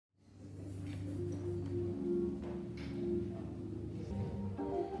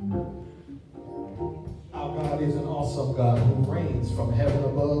awesome God who reigns from heaven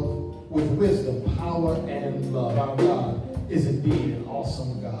above with wisdom, power, and love. Our God is indeed an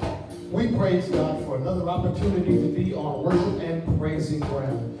awesome God. We praise God for another opportunity to be on worship and praising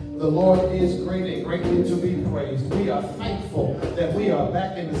ground. The Lord is great and greatly to be praised. We are thankful that we are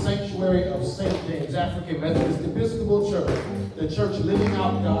back in the sanctuary of St. James African Methodist Episcopal Church, the church living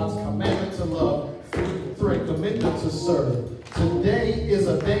out God's commandment to love through a commitment to serve. Today is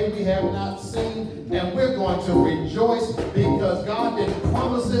a day we have not seen, and we're going to rejoice because God didn't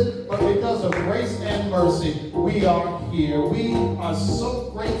promise it, but because of grace and mercy, we are here. We are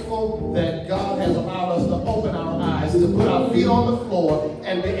so grateful that God has allowed us to open our eyes, to put our feet on the floor,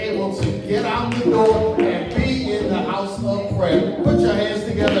 and be able to get out the door and be in the house of prayer. Put your hands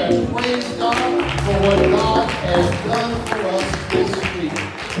together and praise God for what God has done for us this week.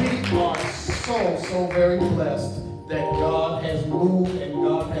 We are so very blessed that God has moved and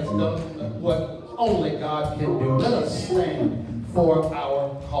God has done what only God can do. Let us stand for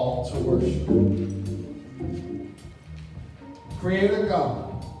our call to worship. Creator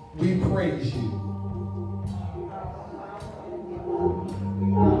God, we praise you.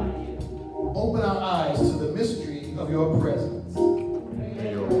 Open our eyes to the mystery of your presence.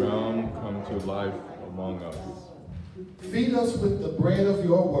 May your realm come to life among us. Feed us with the bread of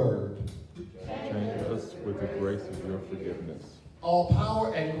your word. Change us with the grace of your forgiveness. All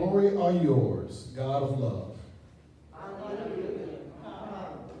power and glory are yours, God of love.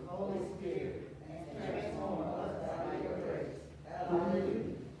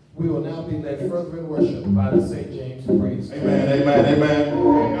 We will now be led further in worship by the St. James praise. Amen, amen,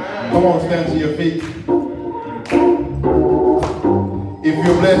 amen. Come on, stand to your feet. If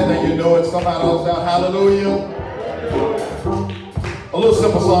you're blessed and you know it, somebody else shout hallelujah. A little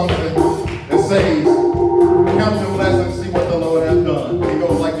simple song that says, count your blessings, see what the Lord has done. It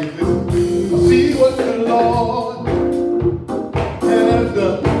goes like this. See what the Lord has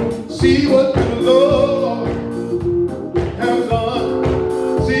done. See what the Lord has done.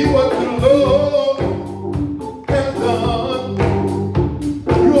 See what the Lord has done.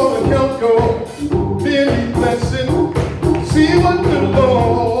 You ought to count your many blessings. See what the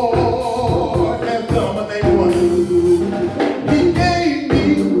Lord has done. My name one. He gave me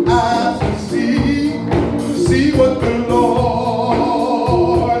eyes to see what the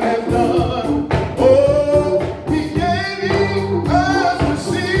Lord has done. Oh, he gave me eyes to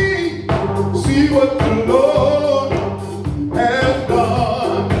see what the Lord has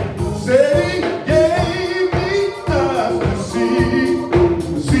done. Say he gave me eyes to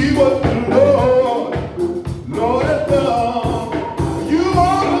see what the Lord has done. You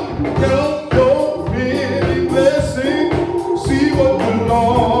ought to count your many blessings. See what the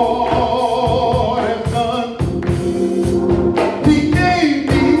Lord has done. He gave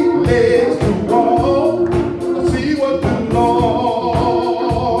me legs to walk. See what the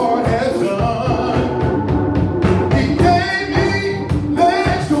Lord has done. He gave me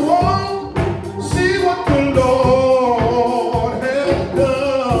legs to walk. See what the Lord has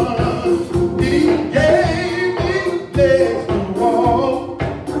done. He gave me legs to walk.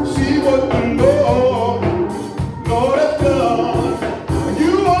 See what the Lord has done.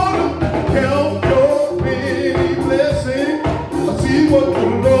 You ought to count your many blessings. See what the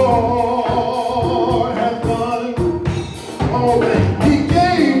Lord has done. Oh, man. He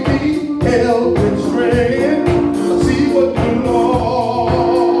gave me help and strength. See what the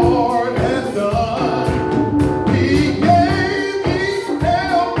Lord has done. He gave me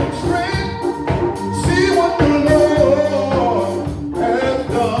help and strength. See what the Lord has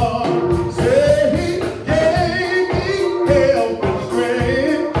done. Say he gave me help and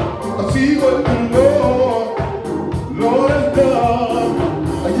strength. See what the Lord has done.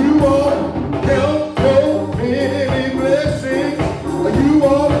 You ought to count your many blessings. You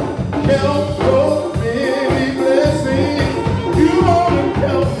ought to count your many blessings. You ought to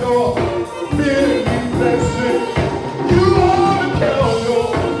count your many blessings. You ought to count your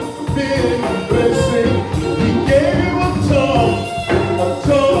many blessings. He gave you a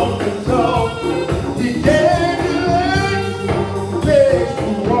tongue to talk. He gave you legs to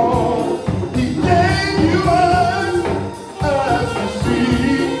walk. He gave you eyes to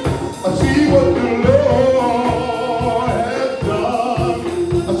see what the Lord has done.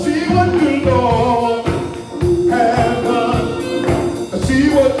 See what the Lord has done. See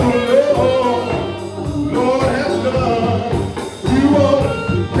what the Lord has done. You ought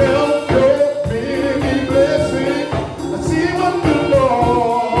to count your many blessings. See what the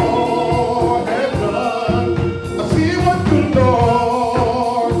Lord has done. See what the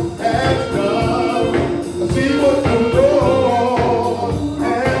Lord has done. See what the Lord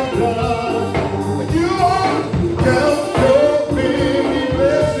has done. You ought to count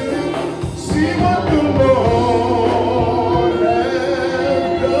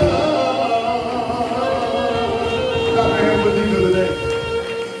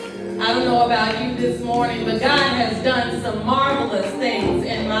some marvelous things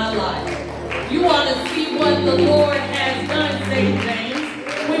in my life. You ought to see what the Lord has done, St.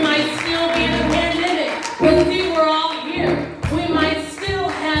 James. We might still be in a pandemic, but see, we're all here. We might still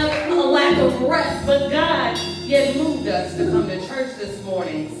have a lack of rest, but God yet moved us to come to church this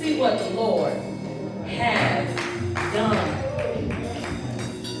morning. See what the Lord has done.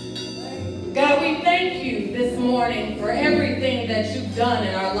 God, we thank you this morning for everything that you've done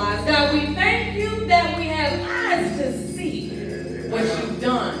in our lives. God, we thank you that we have eyes to see what you've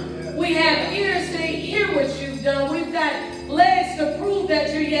done. We have ears to hear what you've done. We've got legs to prove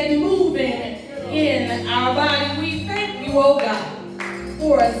that you're yet moving in our body. We thank you, oh God,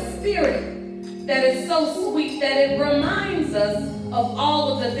 for a spirit that is so sweet that it reminds us of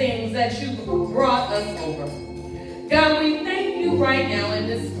all of the things that you brought us over. God, we thank you right now in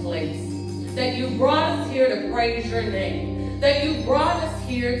this place that you brought us here to praise your name, that you brought us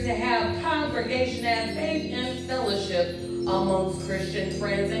here to have congregation and faith and fellowship amongst Christian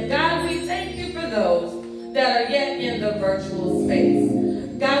friends. And God, we thank you for those that are yet in the virtual space.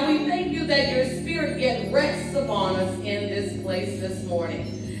 God, we thank you that your spirit yet rests upon us in this place this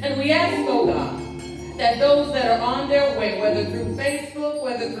morning. And we ask, oh God, that those that are on their way, whether through Facebook,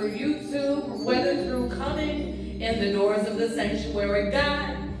 whether through YouTube, whether through coming in the doors of the sanctuary,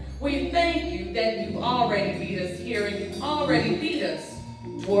 God, we thank you that you've already beat us here and you've already beat us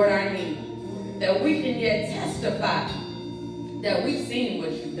toward our need, that we can yet testify that we've seen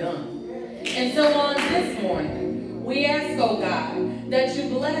what you've done. And so on this morning, we ask, oh God, that you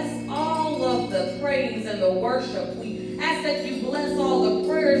bless all of the praise and the worship. We ask that you bless all the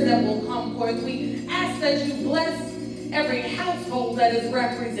prayers that will come forth. We ask that you bless every household that is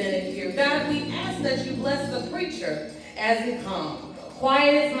represented here. God, we ask that you bless the preacher as he comes.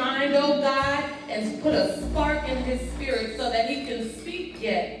 Quiet his mind, oh God, and put a spark in his spirit so that he can speak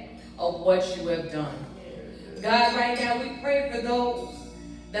yet of what you have done. God, right now we pray for those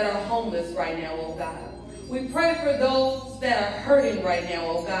that are homeless right now, oh God. We pray for those that are hurting right now,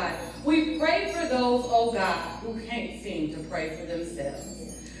 oh God. We pray for those, oh God, who can't seem to pray for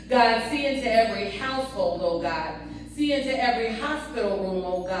themselves. God, see into every household, oh God. See into every hospital room,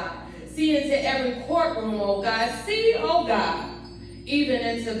 oh God. See into every courtroom, oh God. See, oh God, even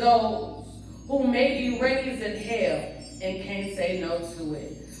into those who may be raised in hell and can't say no to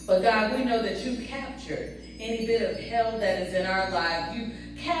it. But God, we know that you captured any bit of hell that is in our life. You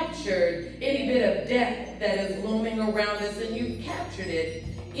captured any bit of death that is looming around us, and you captured it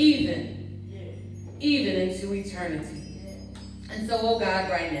even into eternity. And so, oh God,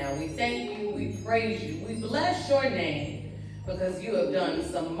 right now, we thank you, we praise you, we bless your name, because you have done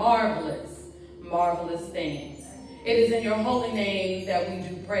some marvelous, marvelous things. It is in your holy name that we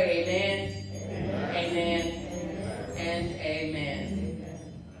do pray. Amen. Amen. And amen.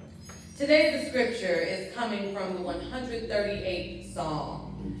 Today the scripture is coming from the 138th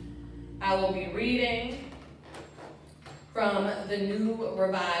Psalm. I will be reading from the New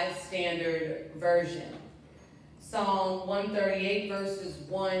Revised Standard Version. Psalm 138 verses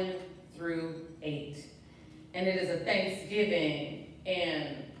 1 through 8. And it is a thanksgiving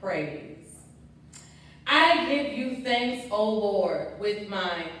and praise. I give you thanks, O Lord, with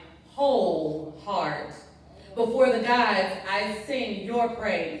my whole heart. Before the gods, I sing your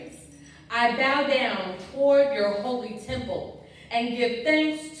praise. I bow down toward your holy temple and give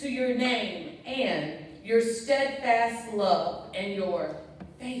thanks to your name and your steadfast love and your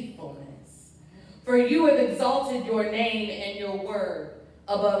faithfulness. For you have exalted your name and your word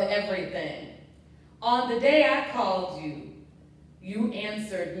above everything. On the day I called you, you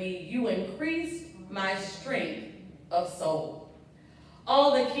answered me. You increased my strength of soul.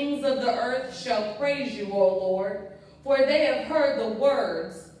 All the kings of the earth shall praise you, O Lord, for they have heard the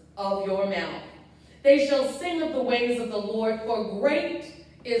words of your mouth. They shall sing of the ways of the Lord, for great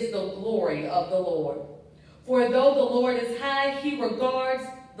is the glory of the Lord. For though the Lord is high, he regards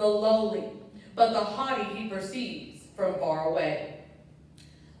the lowly, but the haughty he perceives from far away.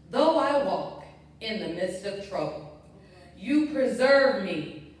 Though I walk in the midst of trouble, you preserve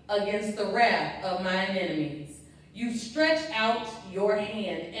me against the wrath of mine enemies. You stretch out your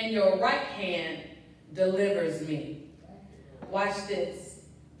hand, and your right hand delivers me. Watch this.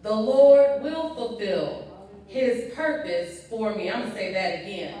 The Lord will fulfill his purpose for me. I'm going to say that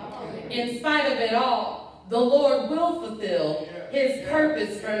again. In spite of it all, the Lord will fulfill his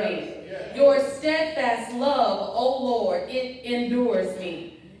purpose for me. Your steadfast love, O Lord, it endures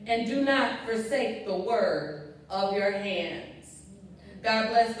me. And do not forsake the word of your hands. God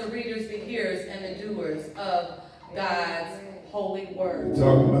bless the readers, the hearers, and the doers of God's holy word.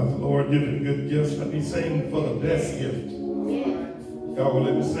 Talking about the Lord giving good gifts. Let me sing for the best gift. Y'all will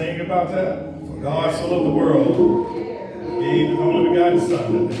let me sing about that? For God so loved the world David is only begotten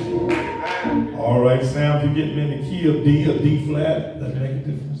Son today. All right, Sam, you get me in the key of D or D flat. Doesn't make a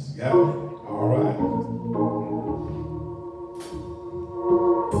difference. Got me? All right.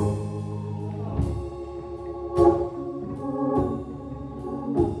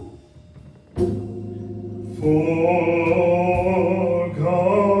 For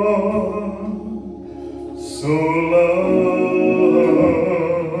God so loved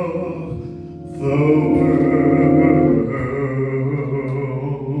the world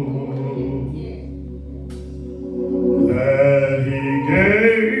that He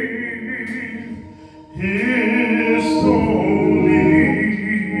gave His only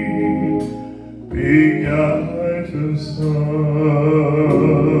begotten Son,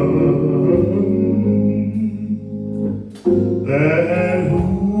 that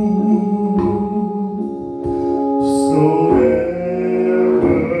whosoever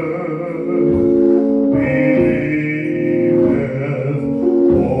believeth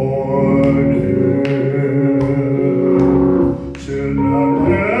on Him should not perish, should not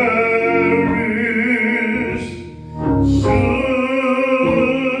perish,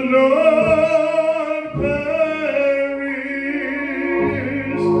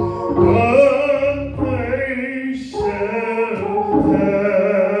 but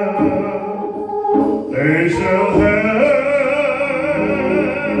they shall have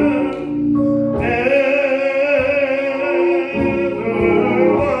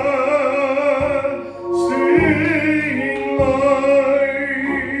everlasting life.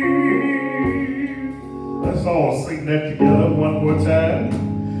 Let's all sing that together one more time.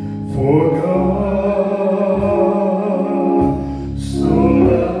 For God so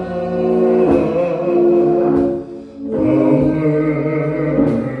loved the world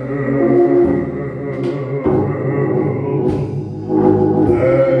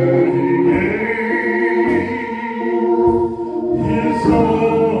that He gave His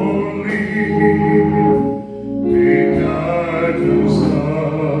only begotten Son,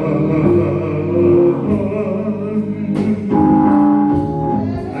 that whosoever believeth on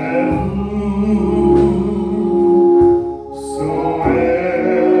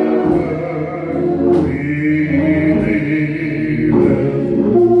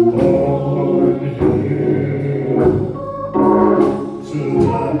Him should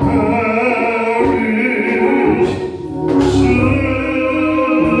not perish, should not perish,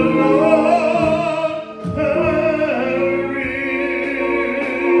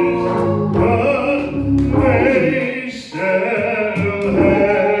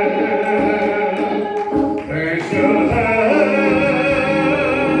 but they shall have everlasting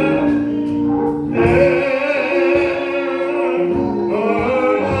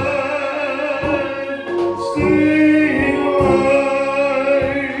life.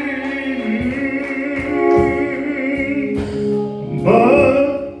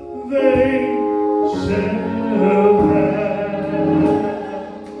 But they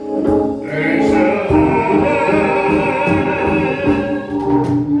shall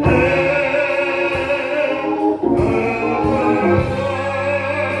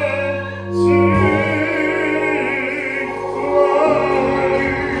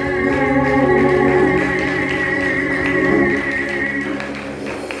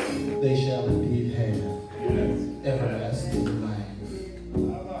They shall indeed have everlasting life.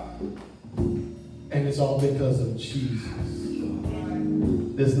 And it's all because of Jesus.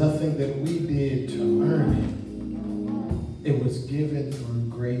 There's nothing that we did to earn it. It was given through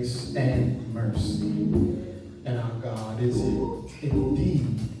grace and mercy. And our God is indeed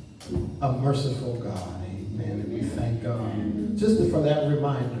a merciful God. Amen. And we thank God just for that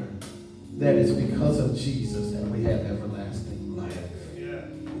reminder that it's because of Jesus that we have everlasting life.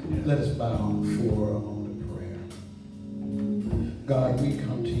 Let us bow for a moment of prayer. God, we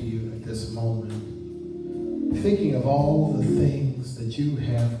come to you at this moment thinking of all the things that you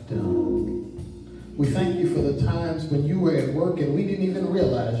have done. We thank you for the times when you were at work and we didn't even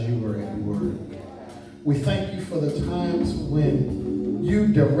realize you were at work. We thank you for the times when you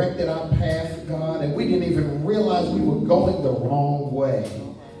directed our path, God, and we didn't even realize we were going the wrong way.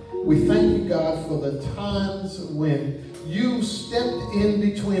 We thank you, God, for the times when you stepped in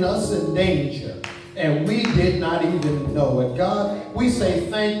between us and danger, and we did not even know it. God, we say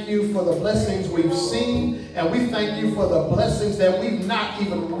thank you for the blessings we've seen, and we thank you for the blessings that we've not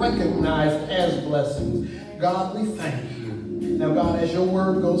even recognized as blessings. God, we thank you. Now, God, as your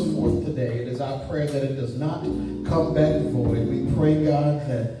word goes forth today, it is our prayer that it does not come back void. We pray, God,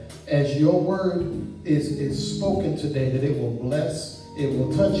 that as your word is spoken today, that it will bless, it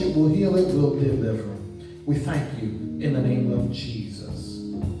will touch, it will heal, it will deliver. We thank you in the name of Jesus.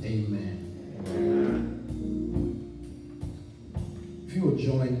 Amen.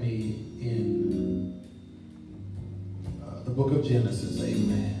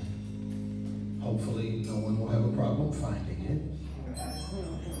 Amen. Hopefully no one will have a problem finding it.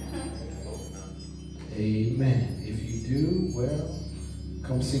 Amen. If you do, well,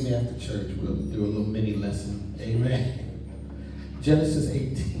 come see me after church. We'll do a little mini lesson. Amen. Genesis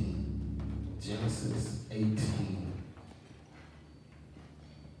 18. Genesis 18.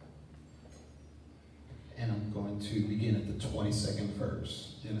 And I'm going to begin at the 22nd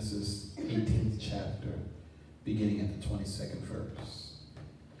verse. Genesis 18th chapter, beginning at the 22nd verse.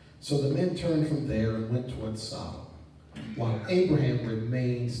 So the men turned from there and went toward Sodom, while Abraham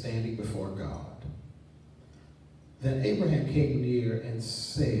remained standing before God. Then Abraham came near and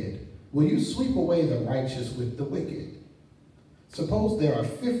said, will you sweep away the righteous with the wicked? Suppose there are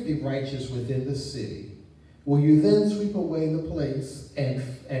 50 righteous within the city. Will you then sweep away the place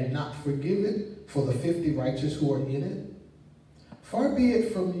and not forgive it for the 50 righteous who are in it? Far be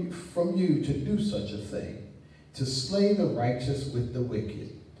it from you to do such a thing, to slay the righteous with the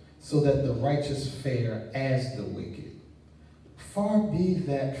wicked, so that the righteous fare as the wicked. Far be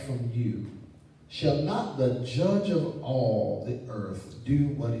that from you. Shall not the judge of all the earth do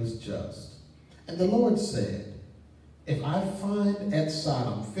what is just? And the Lord said, if I find at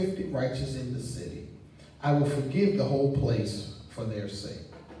Sodom 50 righteous in the city, I will forgive the whole place for their sake.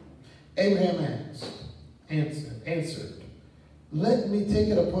 Abraham answered, let me take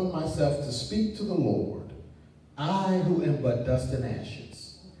it upon myself to speak to the Lord, I who am but dust and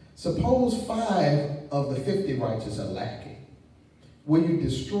ashes. Suppose 5 of the 50 righteous are lacking. Will you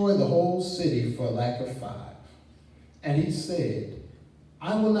destroy the whole city for lack of 5? And he said,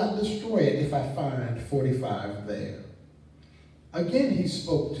 I will not destroy it if I find 45 there. Again he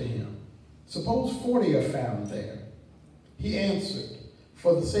spoke to him, suppose 40 are found there. He answered,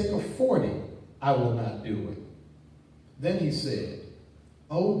 for the sake of 40, I will not do it. Then he said,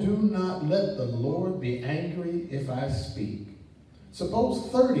 oh, do not let the Lord be angry if I speak. Suppose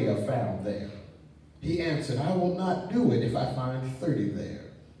 30 are found there. He answered, I will not do it if I find 30 there.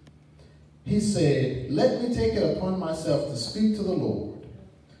 He said, let me take it upon myself to speak to the Lord.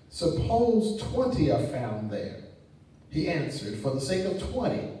 Suppose 20 are found there. He answered, for the sake of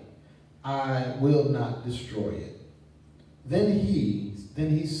 20, I will not destroy it. Then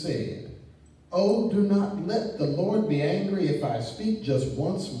he said, oh, do not let the Lord be angry if I speak just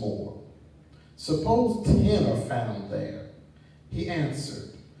once more. Suppose 10 are found there. He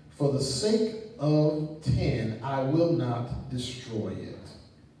answered, for the sake of 10, I will not destroy it.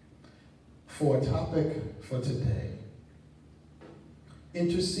 For a topic for today,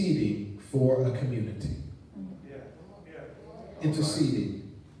 interceding for a community.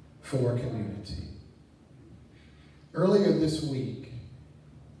 Interceding for a community. Earlier this week,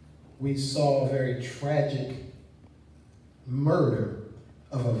 we saw a very tragic murder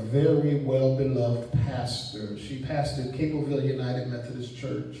of a very well-beloved pastor. She pastored Capeville United Methodist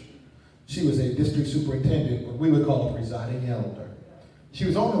Church. She was a district superintendent, what we would call a presiding elder. She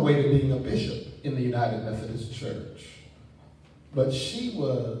was on her way to being a bishop in the United Methodist Church. But she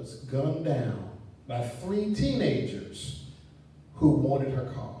was gunned down by 3 teenagers who wanted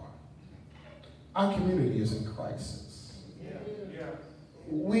her car. Our community is in crisis.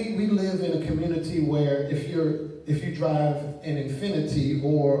 We live in a community where if you drive an Infiniti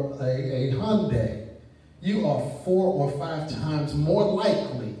or a Hyundai, you are 4 or 5 times more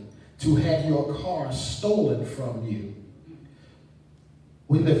likely to have your car stolen from you.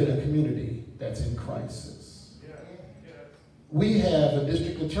 We live in a community that's in crisis. We have a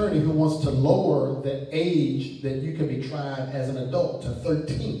district attorney who wants to lower the age that you can be tried as an adult to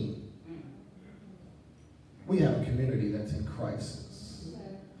 13. We have a community that's in crisis.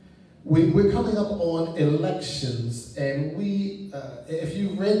 We're coming up on elections, and if you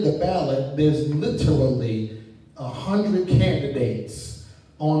read the ballot, there's literally 100 candidates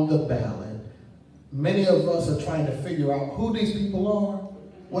on the ballot. Many of us are trying to figure out who these people are,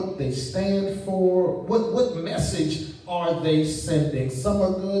 what they stand for, what message are they sending. Some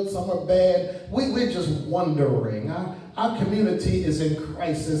are good, some are bad. We're just wondering. Our community is in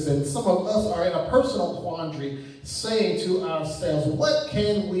crisis, and some of us are in a personal quandary saying to ourselves, what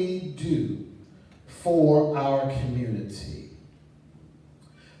can we do for our community?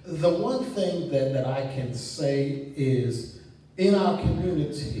 The one thing that I can say is, in our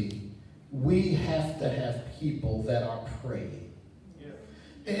community, we have to have people that are praying.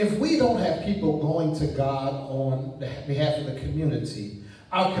 If we don't have people going to God on behalf of the community,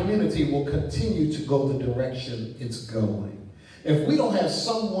 our community will continue to go the direction it's going. If we don't have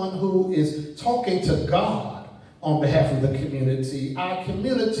someone who is talking to God on behalf of the community, our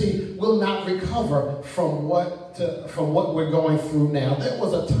community will not recover from what we're going through now. There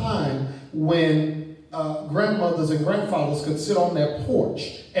was a time when grandmothers and grandfathers could sit on their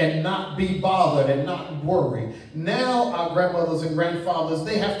porch and not be bothered and not worry. Now our grandmothers and grandfathers,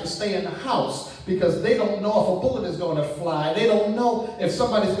 they have to stay in the house because they don't know if a bullet is going to fly. They don't know if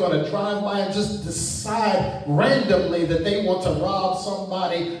somebody's going to drive by and just decide randomly that they want to rob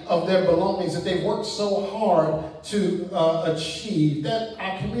somebody of their belongings that they've worked so hard to achieve. That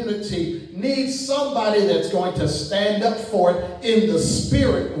our community needs somebody that's going to stand up for it in the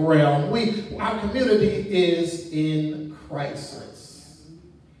spirit realm. Our community is in crisis.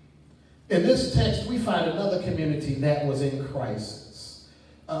 In this text, we find another community that was in crisis.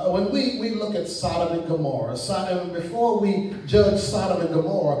 When we look at Sodom and Gomorrah, before we judge Sodom and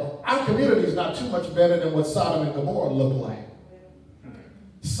Gomorrah, our community is not too much better than what Sodom and Gomorrah looked like.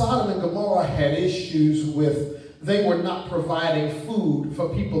 Sodom and Gomorrah had issues with, they were not providing food for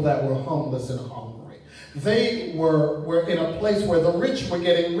people that were homeless and hungry. They were in a place where the rich were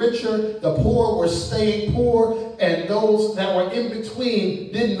getting richer, the poor were staying poor, and those that were in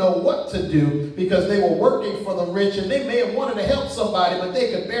between didn't know what to do because they were working for the rich, and they may have wanted to help somebody, but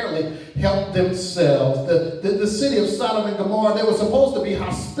they could barely help themselves. The city of Sodom and Gomorrah, they were supposed to be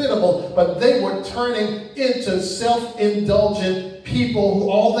hospitable, but they were turning into self-indulgent people who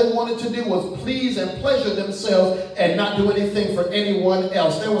all they wanted to do was please and pleasure themselves and not do anything for anyone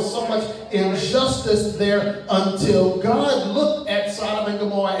else. There was so much injustice there until God looked at Sodom and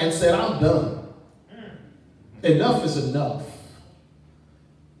Gomorrah and said, I'm done. Enough is enough.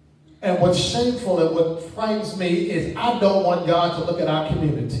 And what's shameful and what frightens me is I don't want God to look at our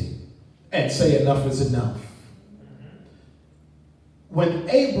community and say enough is enough. When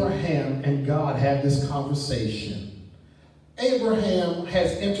Abraham and God had this conversation, Abraham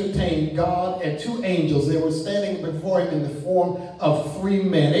has entertained God and two angels. They were standing before him in the form of three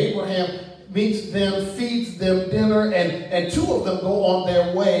men. Abraham meets them, feeds them dinner, and two of them go on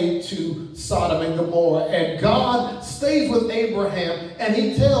their way to Sodom and Gomorrah. And God stays with Abraham, and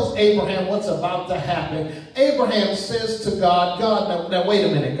he tells Abraham what's about to happen. Abraham says to God, now wait a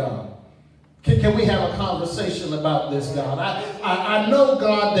minute, God. Can we have a conversation about this, God? I know,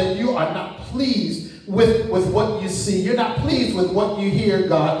 God, that you are not pleased with what you see. You're not pleased with what you hear,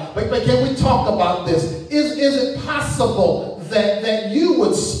 God. But can we talk about this? Is it possible that you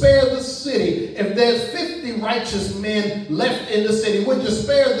would spare the city if there's 50 righteous men left in the city? Would you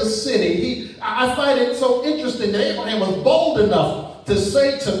spare the city? I find it so interesting that Abraham was bold enough to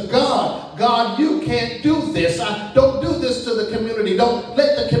say to God, God, you can't do this. Don't do this to the community. Don't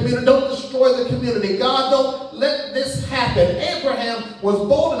destroy the community. God, don't let this happen. Abraham was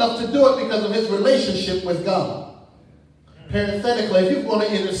bold enough to do it because of his relationship with God. Parenthetically, if you want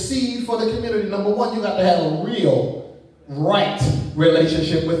to intercede for the community, number one, you got to have a real, right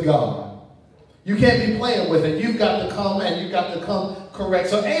relationship with God. You can't be playing with it. You've got to come, and you've got to come correct.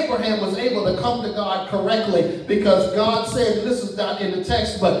 So Abraham was able to come to God correctly because God said, and this is not in the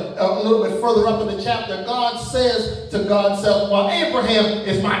text, but a little bit further up in the chapter, God says to God's self, well, Abraham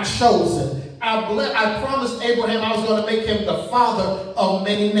is my chosen. I promised Abraham I was going to make him the father of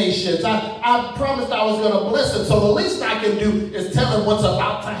many nations. I promised I was going to bless him. So the least I can do is tell him what's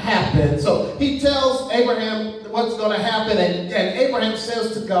about to happen. So he tells Abraham what's going to happen. And Abraham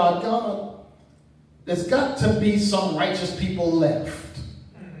says to God, God, there's got to be some righteous people left.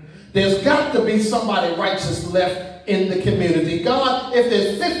 There's got to be somebody righteous left in the community. God, if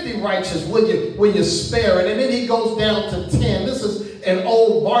there's 50 righteous, will you spare it? And then he goes down to 10. This is an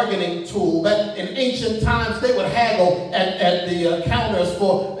old bargaining tool that in ancient times they would haggle at the counters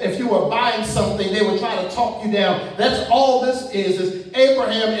for if you were buying something, they would try to talk you down. That's all this is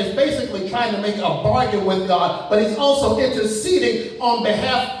Abraham is basically trying to make a bargain with God, but he's also interceding on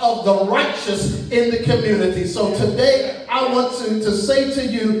behalf of the righteous in the community. So today I want to say to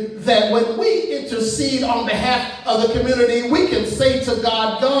you that when we intercede on behalf of the community, we can say to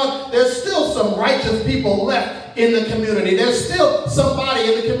God, God, there's still some righteous people left in the community. There's still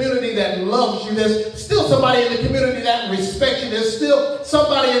somebody in the community that loves you. There's still somebody in the community that respects you. There's still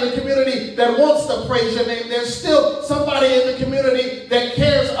somebody in the community that wants to praise your name. There's still somebody in the community that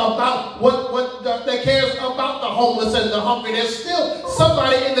cares about that cares about the homeless and the hungry. There's still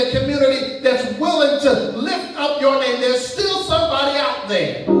somebody in the community that's willing to lift up your name. There's still somebody out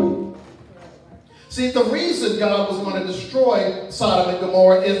there. See, the reason God was going to destroy Sodom and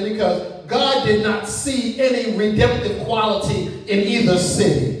Gomorrah is because God did not see any redemptive quality in either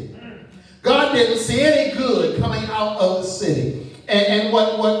city. God didn't see any good coming out of the city. And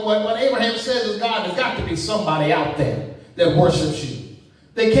what Abraham says is, God, there's got to be somebody out there that worships you.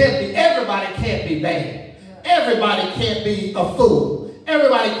 Everybody can't be bad. Everybody can't be a fool.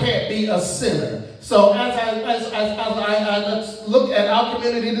 Everybody can't be a sinner. So as I look at our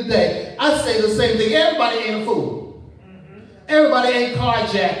community today, I say the same thing. Everybody ain't a fool. Everybody ain't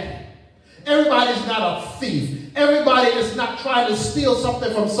carjacking. Everybody's not a thief. Everybody is not trying to steal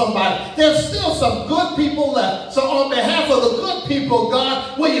something from somebody. There's still some good people left. So on behalf of the good people,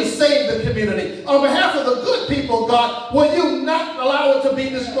 God, will you save the community? On behalf of the good people, God, will you not allow it to be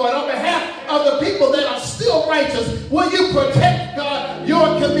destroyed? On behalf of the people that are still righteous, will you protect, God,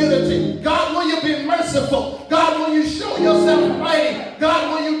 your community? God, will you be merciful? God, will you show yourself mighty?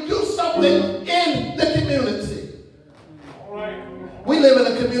 God, will you do something in the community? We live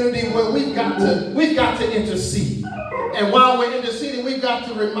in a community where we've got to intercede. And while we're interceding, we've got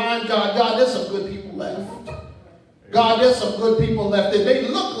to remind God, God, there's some good people left. God, there's some good people left. It may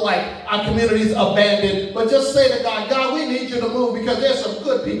look like our community's abandoned, but just say to God, God, we need you to move because there's some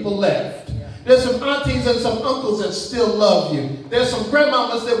good people left. There's some aunties and some uncles that still love you. There's some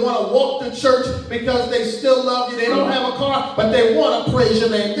grandmamas that want to walk to church because they still love you. They don't have a car, but they want to praise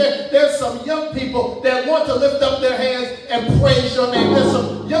your name. There's some young people that want to lift up their hands and praise your name. There's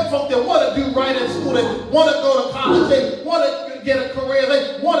some young folk that want to do right in school. They want to go to college. They want to get a career.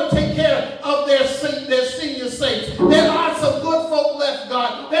 They want to take care of their senior saints. There are some good folk left,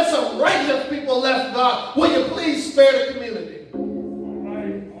 God. There's some righteous people left, God. Will you please spare the community?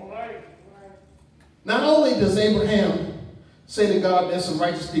 Not only does Abraham say to God, there's some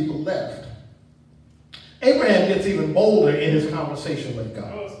righteous people left, Abraham gets even bolder in his conversation with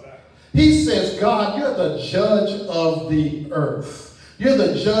God. He says, God, you're the judge of the earth. You're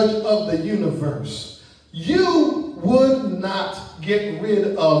the judge of the universe. You would not get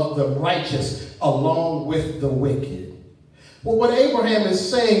rid of the righteous along with the wicked. Well, what Abraham is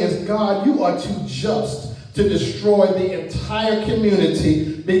saying is, God, you are too just to destroy the entire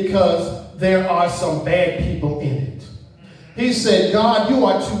community because there are some bad people in it. He said, God, you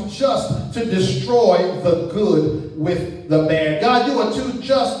are too just to destroy the good with the bad. God, you are too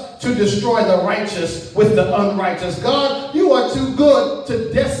just to destroy the righteous with the unrighteous. God, you are too good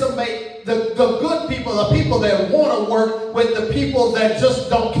to decimate the good people, the people that want to work with the people that just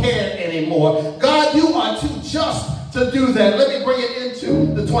don't care anymore. God, you are too just to do that. Let me bring it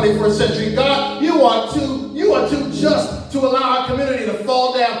into the 21st century. God, you are too just to allow our community to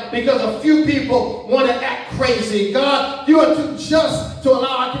fall down because a few people want to act crazy. God, you are too just to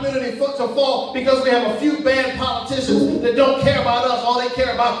allow our community to fall because we have a few bad politicians that don't care about us. All they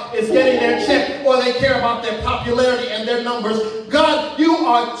care about is getting their check, or they care about their popularity and their numbers. God, you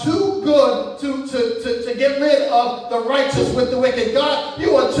are too good to get rid of the righteous with the wicked. God,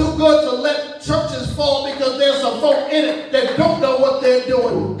 you are too good to let churches fall because there's some folk in it that don't know what they're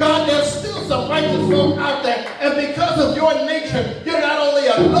doing. God, there's still some righteous folk out there, and because of your nature, you're not only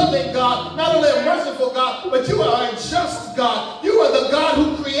a loving God, not only a merciful God, but you are a just God. You are the God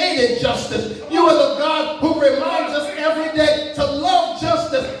who created justice. You are the God who reminds us every day to love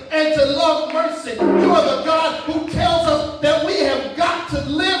justice and to love mercy. You are the God who tells us that we have got to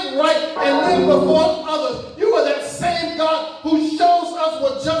live right and live before others. You are that same God who shows us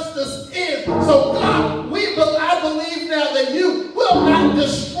what justice is. So God, I believe now that you will not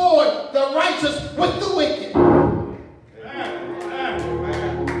destroy the righteous with the wicked.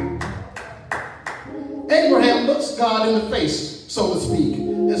 Abraham looks God in the face, so to speak,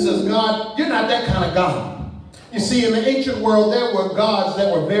 and says, God, you're not that kind of God. You see, in the ancient world, there were gods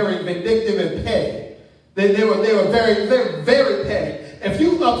that were very vindictive and petty. They were very, very, very petty. If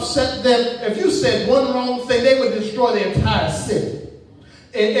you upset them, if you said one wrong thing, they would destroy the entire city.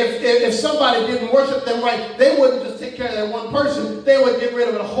 If somebody didn't worship them right, they wouldn't just take care of that one person. They would get rid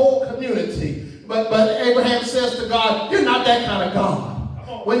of the whole community. But Abraham says to God, you're not that kind of God.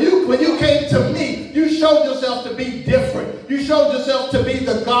 When you came to me, you showed yourself to be different. You showed yourself to be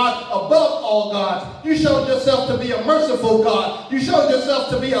the God above all gods. You showed yourself to be a merciful God. You showed yourself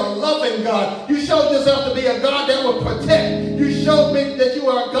to be a loving God. You showed yourself to be a God that would protect. You showed me that you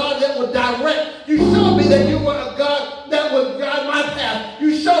are a God that would direct. You showed me that you were a God that would guide my path.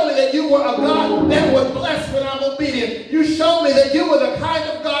 You showed me that you were a God that would bless when I'm obedient. You showed me that you were the kind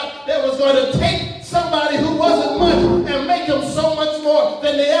of God that was going to take somebody who wasn't much and make them so much more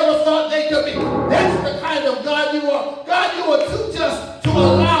than they ever thought they could be. That's the kind of God you are. God, you are too just to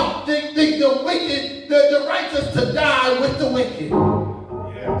allow the wicked, the righteous to die with the wicked.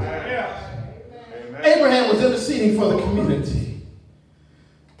 Abraham was interceding for the community.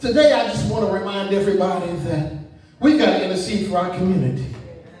 Today, I just want to remind everybody that we've got to intercede for our community.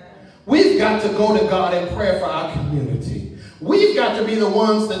 We've got to go to God in prayer for our community. We've got to be the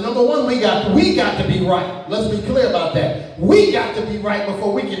ones that, number one, we got to be right. Let's be clear about that. We got to be right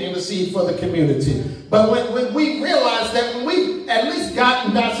before we can intercede for the community. But when we realize that when we've at least gotten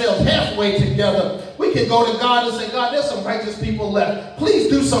gotten ourselves halfway together, we can go to God and say, God, there's some righteous people left. Please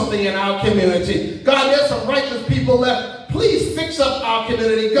do something in our community. God, there's some righteous people left. Please fix up our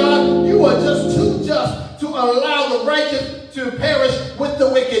community. God, you are just too just to allow the righteous to perish with the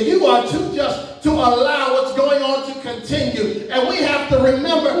wicked. You are too just to allow what's going on to continue. And we have to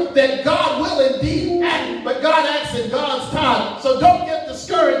remember that God will indeed act, but God acts in God's time. So don't get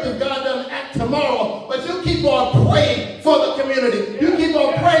discouraged if God doesn't act tomorrow, but you keep on praying for the community. You keep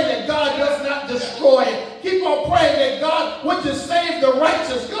on praying that God does not destroy it. Keep on praying that God, would you save the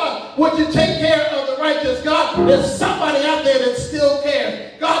righteous? God, would you take care of the righteous? God, there's somebody out there that still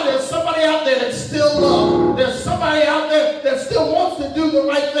cares. God, there's somebody out there that still loves. There's somebody out there that still wants to do the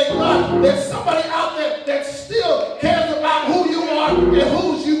right thing. God, there's somebody out there that still cares about who you are and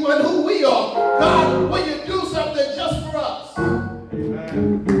who's you and who we are. God, will you do something just for us?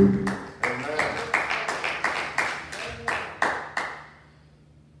 Amen.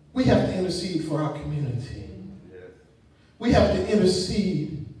 We have to intercede for our community. We have to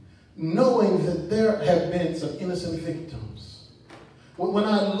intercede knowing that there have been some innocent victims. When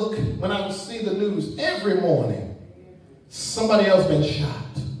I see the news every morning, somebody else been shot.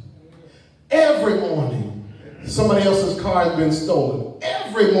 Every morning, somebody else's car has been stolen.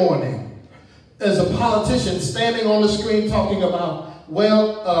 Every morning, there's a politician standing on the screen talking about,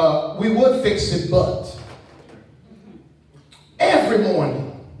 well, we would fix it, but. Every morning.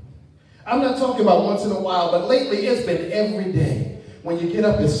 I'm not talking about once in a while, but lately it's been every day. When you get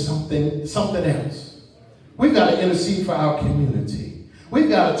up, it's something else. We've got to intercede for our community. We've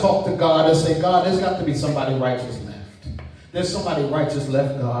got to talk to God and say, God, there's got to be somebody righteous left. There's somebody righteous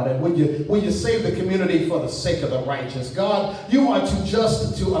left, God. And will you save the community for the sake of the righteous? God, you are too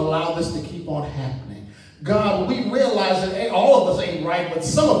just to allow this to keep on happening. God, we realize that all of us ain't right, but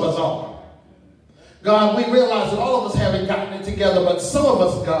some of us are. God, we realize that all of us haven't gotten it together, but some of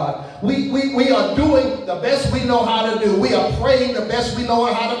us, God, we are doing the best we know how to do. We are praying the best we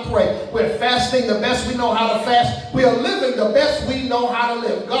know how to pray. We're fasting the best we know how to fast. We are living the best we know how to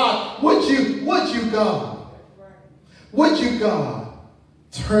live. God, would you, God,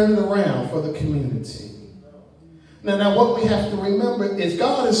 turn it around for the community? Now what we have to remember is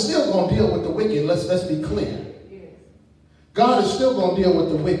God is still going to deal with the wicked. Let's be clear. God is still going to deal with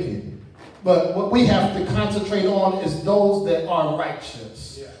the wicked. But what we have to concentrate on is those that are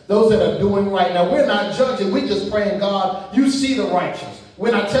righteous. Those that are doing right. Now, we're not judging. We're just praying, God, you see the righteous.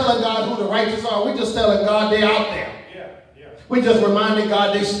 We're not telling God who the righteous are. We're just telling God they're out there. We just reminding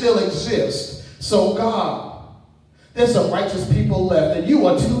God they still exist. So, God, there's some righteous people left, and you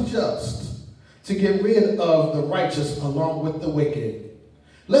are too just to get rid of the righteous along with the wicked.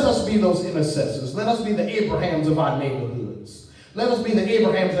 Let us be those intercessors. Let us be the Abrahams of our neighborhoods. Let us be the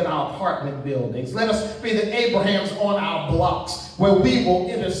Abrahams in our apartment buildings. Let us be the Abrahams on our blocks where we will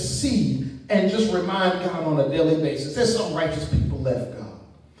intercede and just remind God on a daily basis. There's some righteous people left, God.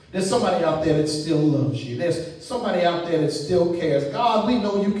 There's somebody out there that still loves you. There's somebody out there that still cares. God, we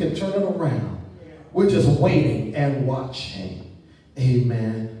know you can turn it around. We're just waiting and watching.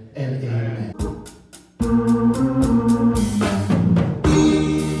 Amen and amen.